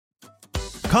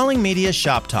Calling Media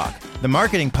Shop Talk, the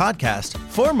marketing podcast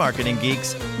for marketing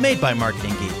geeks, made by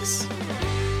marketing geeks.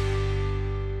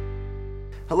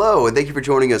 Hello, and thank you for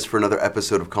joining us for another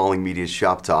episode of Calling Media's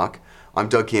Shop Talk. I'm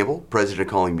Doug Campbell, president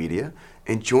of Calling Media,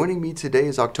 and joining me today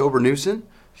is October Newson.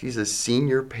 She's a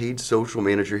senior paid social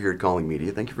manager here at Calling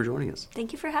Media. Thank you for joining us.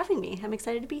 Thank you for having me. I'm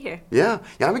excited to be here. Yeah,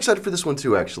 I'm excited for this one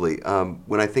too, actually.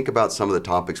 When I think about some of the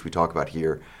topics we talk about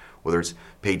here, whether it's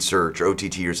paid search or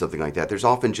OTT or something like that, there's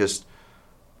often just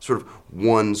sort of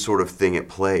one sort of thing at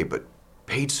play, but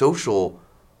paid social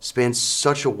spans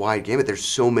such a wide gamut. There's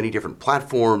so many different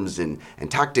platforms and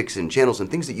tactics and channels and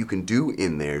things that you can do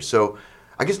in there. So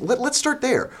I guess let's start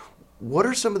there. What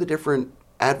are some of the different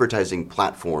advertising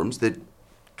platforms that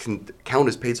can count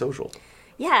as paid social?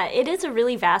 Yeah, it is a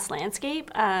really vast landscape.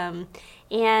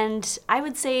 And I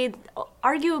would say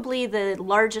arguably the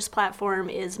largest platform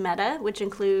is Meta, which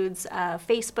includes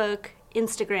Facebook,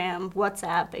 Instagram,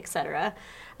 WhatsApp, etc.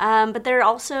 But there are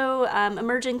also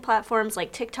emerging platforms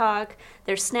like TikTok,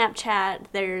 there's Snapchat,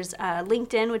 there's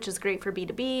LinkedIn, which is great for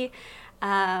B2B.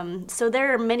 So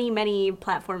there are many, many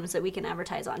platforms that we can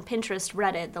advertise on. Pinterest,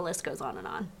 Reddit, the list goes on and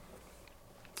on.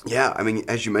 Yeah, I mean,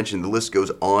 as you mentioned, the list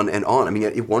goes on and on. I mean,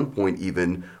 at one point,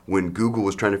 even when Google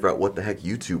was trying to figure out what the heck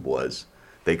YouTube was,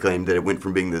 they claimed that it went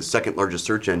from being the second largest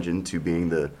search engine to being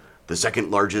the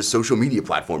second largest social media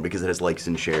platform because it has likes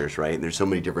and shares, right? And there's so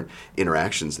many different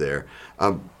interactions there.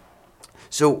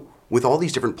 So with all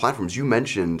these different platforms, you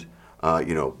mentioned,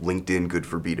 LinkedIn, good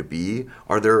for B2B.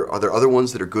 Are there other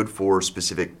ones that are good for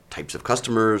specific types of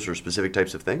customers or specific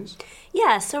types of things?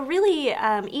 Yeah, so really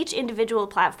each individual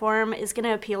platform is going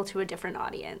to appeal to a different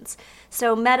audience.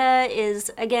 So Meta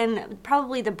is, again,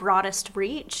 probably the broadest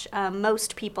reach.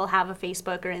 Most people have a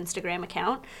Facebook or Instagram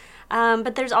account.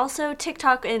 But there's also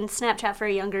TikTok and Snapchat for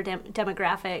a younger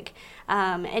demographic.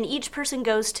 And each person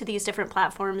goes to these different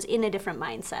platforms in a different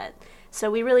mindset. So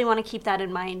we really want to keep that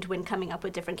in mind when coming up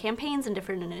with different campaigns and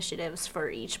different initiatives for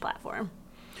each platform.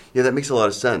 Yeah, that makes a lot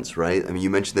of sense, right? I mean, you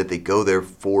mentioned that they go there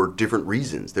for different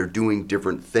reasons. They're doing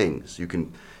different things. You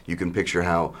can picture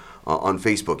how on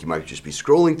Facebook you might just be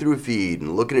scrolling through a feed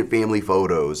and looking at family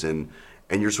photos and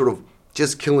you're sort of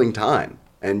just killing time.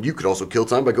 And you could also kill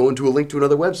time by going to a link to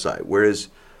another website. Whereas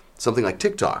something like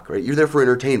TikTok, right? You're there for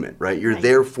entertainment, right? You're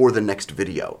there for the next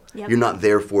video. Yep. You're not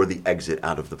there for the exit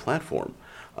out of the platform.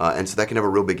 And so that can have a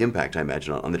real big impact, I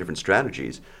imagine, on the different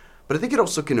strategies. But I think it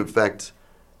also can affect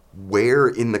where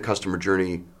in the customer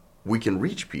journey we can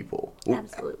reach people.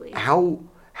 Absolutely.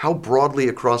 How broadly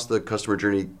across the customer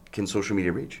journey can social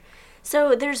media reach?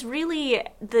 So there's really,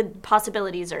 the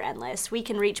possibilities are endless. We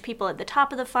can reach people at the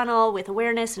top of the funnel with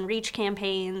awareness and reach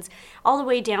campaigns, all the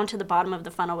way down to the bottom of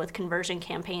the funnel with conversion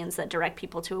campaigns that direct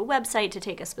people to a website to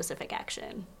take a specific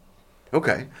action.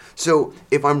 Okay. So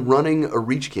if I'm running a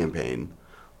reach campaign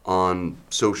on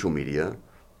social media,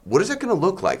 what is that going to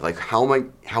look like? Like how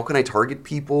can I target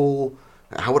people?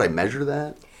 How would I measure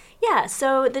that? Yeah,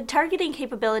 so the targeting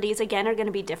capabilities, again, are going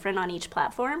to be different on each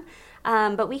platform,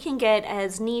 but we can get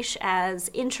as niche as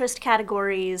interest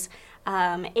categories,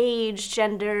 age,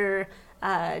 gender,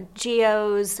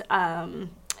 geos, and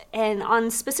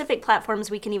on specific platforms,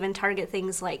 we can even target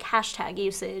things like hashtag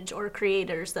usage or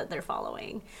creators that they're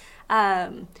following.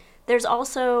 There's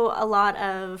also a lot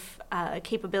of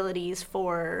capabilities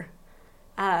for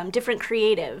different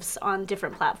creatives on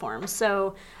different platforms.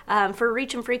 So for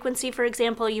reach and frequency, for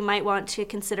example, you might want to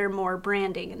consider more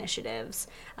branding initiatives.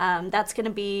 That's going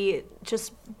to be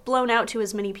just blown out to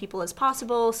as many people as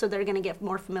possible, so they're going to get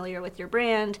more familiar with your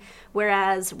brand.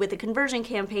 Whereas with a conversion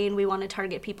campaign, we want to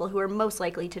target people who are most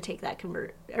likely to take that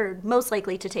most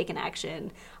likely to take an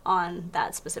action on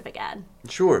that specific ad.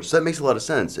 Sure. So that makes a lot of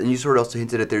sense. And you sort of also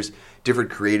hinted at there's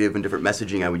different creative and different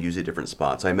messaging I would use at different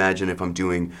spots. I imagine if I'm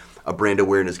doing a brand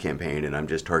awareness campaign and I'm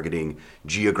just targeting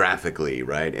geographically,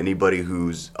 right? Anybody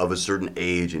who's of a certain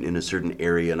age and in a certain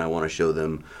area, and I want to show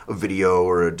them a video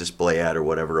or a display ad or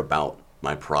whatever about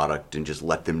my product and just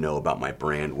let them know about my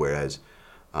brand. Whereas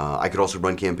I could also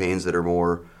run campaigns that are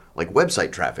more like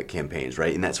website traffic campaigns,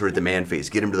 right? In that sort of demand phase,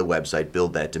 get them to the website,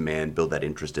 build that demand, build that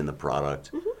interest in the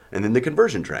product. Mm-hmm. And then the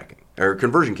conversion tracking or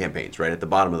conversion campaigns, right? At the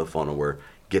bottom of the funnel where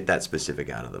get that specific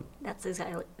out of them. That's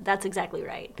exactly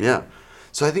right. Yeah.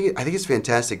 So I think it's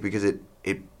fantastic because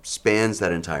it spans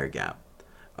that entire gap.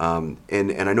 And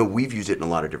I know we've used it in a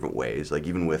lot of different ways, like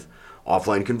even with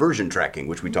offline conversion tracking,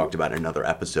 which we talked about in another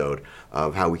episode,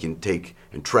 of how we can take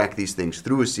and track these things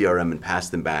through a CRM and pass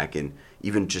them back, and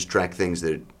even just track things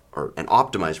that are and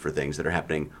optimize for things that are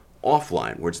happening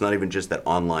offline, where it's not even just that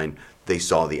online they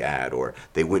saw the ad or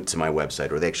they went to my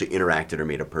website or they actually interacted or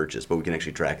made a purchase, but we can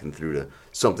actually track them through to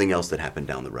something else that happened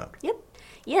down the road. Yep.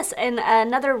 Yes, and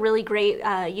another really great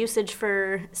usage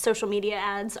for social media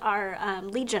ads are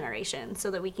lead generation,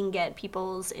 so that we can get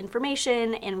people's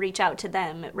information and reach out to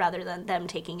them rather than them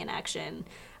taking an action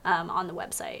on the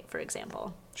website, for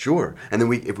example. Sure. And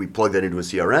then if we plug that into a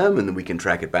CRM, and then we can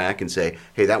track it back and say,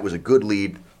 hey, that was a good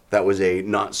lead. That was a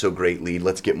not so great lead.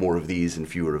 Let's get more of these and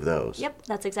fewer of those. Yep,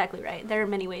 that's exactly right. There are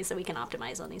many ways that we can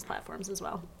optimize on these platforms as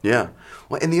well. Yeah.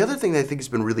 Well, and the other thing that I think has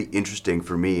been really interesting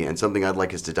for me, and something I'd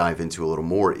like us to dive into a little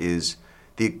more, is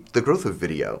the growth of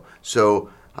video. So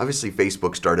obviously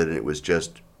Facebook started and it was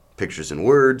just pictures and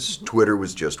words. Twitter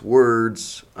was just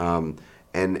words. And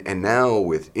now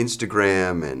with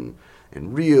Instagram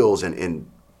and Reels and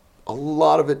a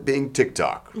lot of it being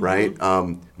TikTok, right?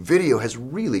 Video has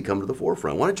really come to the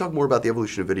forefront. I want to talk more about the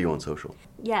evolution of video on social.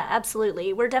 Yeah,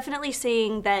 absolutely. We're definitely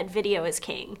seeing that video is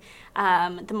king.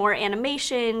 The more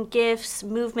animation, GIFs,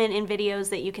 movement in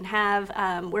videos that you can have,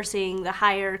 we're seeing the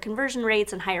higher conversion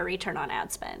rates and higher return on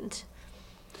ad spend.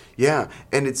 Yeah,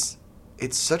 and it's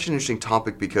such an interesting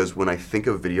topic because when I think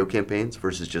of video campaigns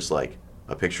versus just like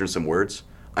a picture and some words,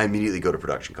 I immediately go to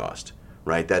production cost.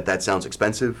 Right, that sounds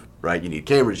expensive, right? You need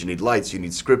cameras, you need lights, you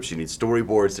need scripts, you need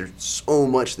storyboards. There's so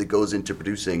much that goes into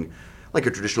producing like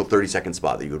a traditional 30-second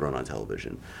spot that you would run on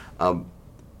television. But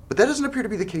that doesn't appear to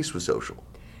be the case with social.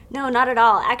 No, not at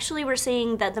all. Actually, we're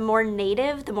seeing that the more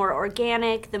native, the more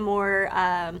organic, the more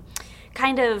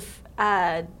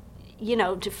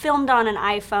filmed on an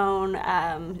iPhone,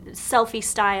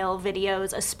 selfie-style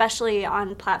videos, especially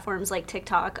on platforms like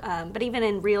TikTok, but even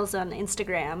in Reels on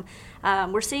Instagram,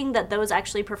 we're seeing that those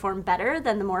actually perform better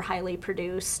than the more highly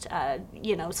produced,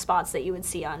 spots that you would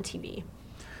see on TV.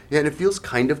 Yeah, and it feels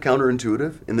kind of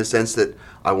counterintuitive in the sense that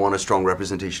I want a strong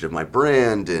representation of my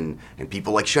brand, and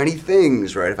people like shiny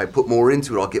things, right? If I put more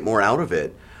into it, I'll get more out of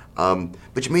it.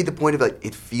 But you made the point of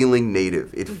it feeling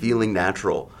native, it feeling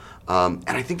natural. And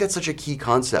I think that's such a key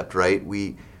concept, right?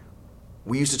 We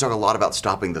used to talk a lot about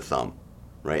stopping the thumb,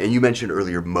 right? And you mentioned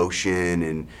earlier motion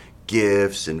and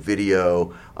GIFs and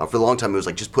video. For a long time, it was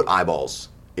like just put eyeballs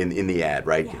in the ad,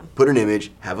 right? Yeah. Put an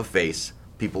image, have a face.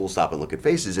 People will stop and look at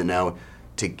faces. And now,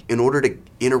 in order to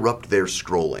interrupt their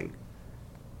scrolling,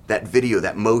 that video,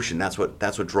 that motion, that's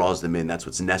what draws them in. That's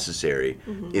what's necessary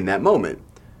in that moment.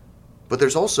 But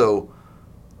there's also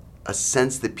a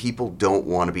sense that people don't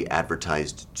want to be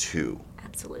advertised to.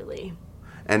 Absolutely.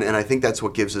 And I think that's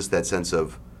what gives us that sense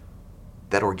of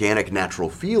that organic, natural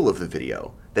feel of the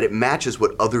video, that it matches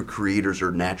what other creators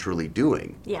are naturally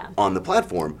doing on the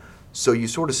platform. So you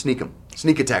sort of sneak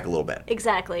attack a little bit.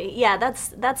 Exactly. Yeah,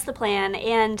 that's the plan.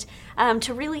 And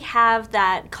to really have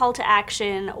that call to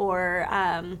action or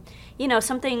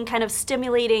something kind of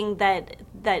stimulating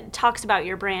that talks about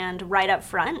your brand right up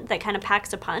front, that kind of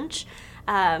packs a punch,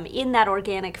 in that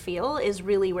organic feel is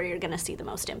really where you're going to see the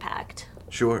most impact.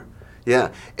 Sure.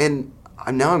 Yeah. And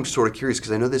now I'm sort of curious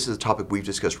because I know this is a topic we've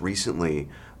discussed recently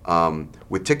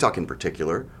with TikTok in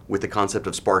particular, with the concept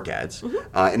of Spark ads.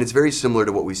 And it's very similar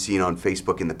to what we've seen on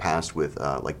Facebook in the past with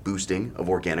like boosting of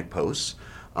organic posts.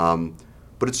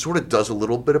 But it sort of does a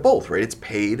little bit of both, right? It's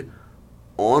paid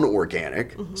on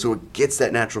organic, so it gets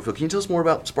that natural feel. Can you tell us more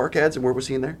about Spark ads and what we're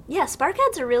seeing there? Yeah, Spark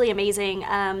ads are really amazing.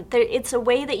 It's a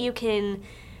way that you can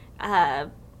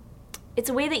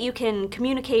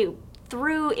communicate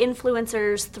through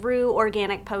influencers, through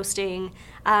organic posting,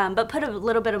 but put a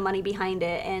little bit of money behind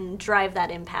it and drive that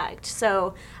impact.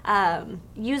 So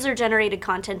user-generated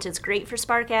content is great for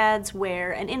Spark ads,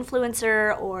 where an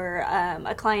influencer or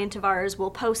a client of ours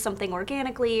will post something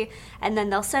organically, and then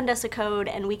they'll send us a code,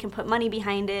 and we can put money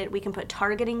behind it, we can put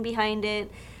targeting behind it,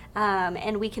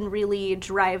 and we can really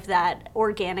drive that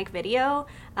organic video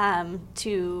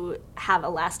to have a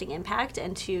lasting impact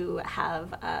and to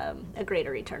have a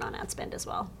greater return on ad spend as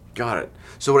well. Got it.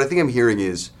 So what I think I'm hearing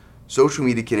is social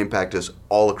media can impact us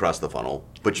all across the funnel,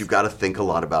 but you've got to think a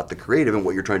lot about the creative and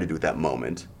what you're trying to do at that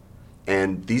moment.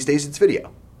 And these days it's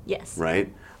video. Yes.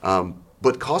 Right?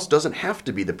 But cost doesn't have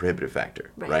to be the prohibitive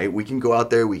factor, right? We can go out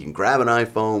there, we can grab an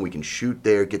iPhone, we can shoot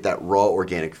there, get that raw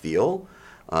organic feel.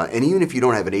 And even if you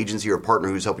don't have an agency or a partner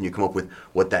who's helping you come up with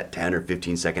what that 10 or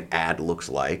 15-second ad looks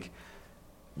like,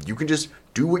 you can just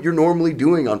do what you're normally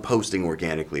doing on posting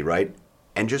organically, right?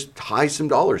 And just tie some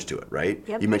dollars to it, right?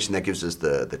 Yep. You mentioned that gives us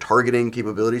the targeting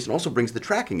capabilities and also brings the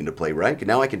tracking into play, right?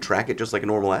 Now I can track it just like a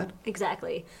normal ad?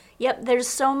 Exactly. Yep, there's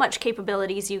so much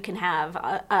capabilities you can have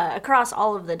across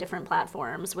all of the different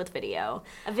platforms with video.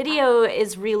 A video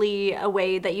is really a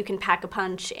way that you can pack a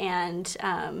punch and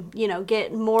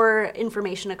get more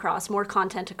information across, more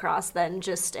content across than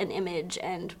just an image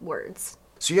and words.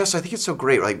 So yes, I think it's so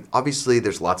great. Like obviously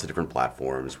there's lots of different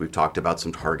platforms. We've talked about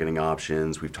some targeting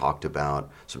options. We've talked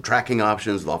about some tracking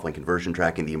options, offline conversion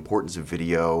tracking, the importance of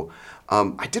video.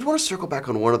 I did want to circle back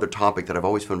on one other topic that I've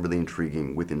always found really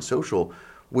intriguing within social,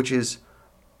 which is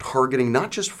targeting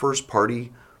not just first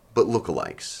party, but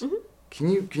lookalikes. Mm-hmm. Can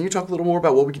you talk a little more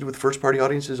about what we can do with first-party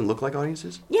audiences and lookalike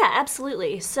audiences? Yeah,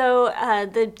 absolutely. So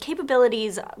the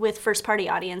capabilities with first-party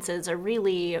audiences are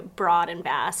really broad and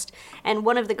vast. And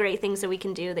one of the great things that we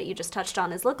can do that you just touched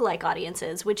on is lookalike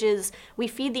audiences, which is we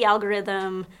feed the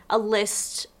algorithm a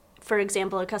list, for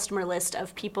example, a customer list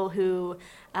of people who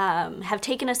have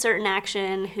taken a certain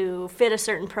action, who fit a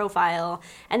certain profile,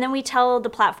 and then we tell the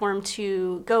platform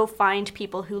to go find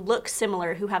people who look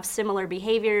similar, who have similar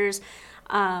behaviors,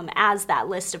 as that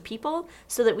list of people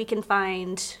so that we can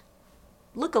find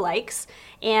lookalikes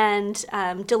and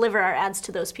deliver our ads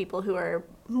to those people who are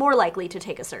more likely to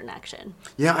take a certain action.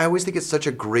 Yeah, I always think it's such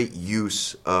a great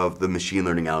use of the machine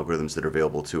learning algorithms that are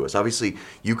available to us. Obviously,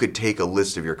 you could take a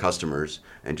list of your customers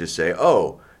and just say,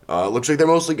 looks like they're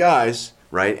mostly guys,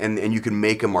 right? And you can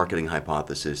make a marketing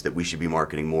hypothesis that we should be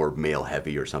marketing more male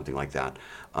heavy or something like that.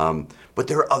 But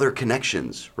there are other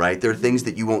connections, right? There are things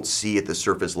that you won't see at the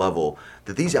surface level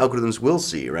that these algorithms will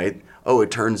see, right? Oh,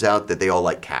 it turns out that they all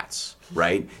like cats,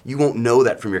 right? You won't know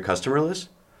that from your customer list,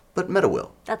 but Meta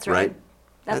will. That's right.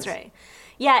 That's right.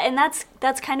 Yeah, and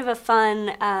that's kind of a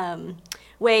fun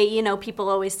way, people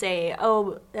always say,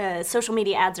 social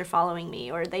media ads are following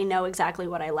me, or they know exactly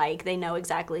what I like, they know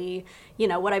exactly,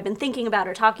 what I've been thinking about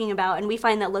or talking about, and we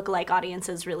find that lookalike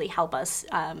audiences really help us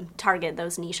target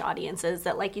those niche audiences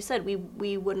that, like you said,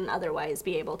 we wouldn't otherwise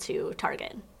be able to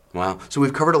target. Wow. So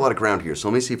we've covered a lot of ground here. So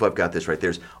let me see if I've got this right.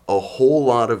 There's a whole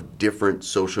lot of different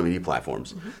social media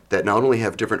platforms that not only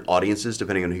have different audiences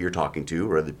depending on who you're talking to,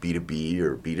 whether B2B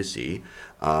or B2C,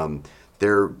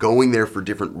 they're going there for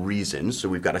different reasons, so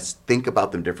we've got to think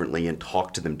about them differently and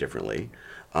talk to them differently.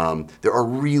 There are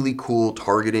really cool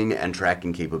targeting and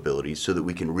tracking capabilities so that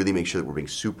we can really make sure that we're being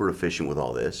super efficient with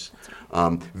all this.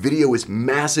 Video is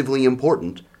massively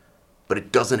important, but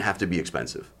it doesn't have to be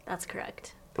expensive. That's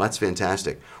correct. Well, that's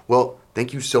fantastic. Well,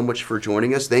 thank you so much for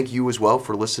joining us. Thank you as well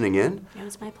for listening in. It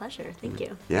was my pleasure. Thank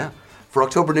you. Yeah. For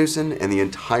October Newson and the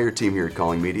entire team here at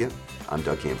Calling Media, I'm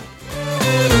Doug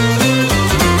Campbell.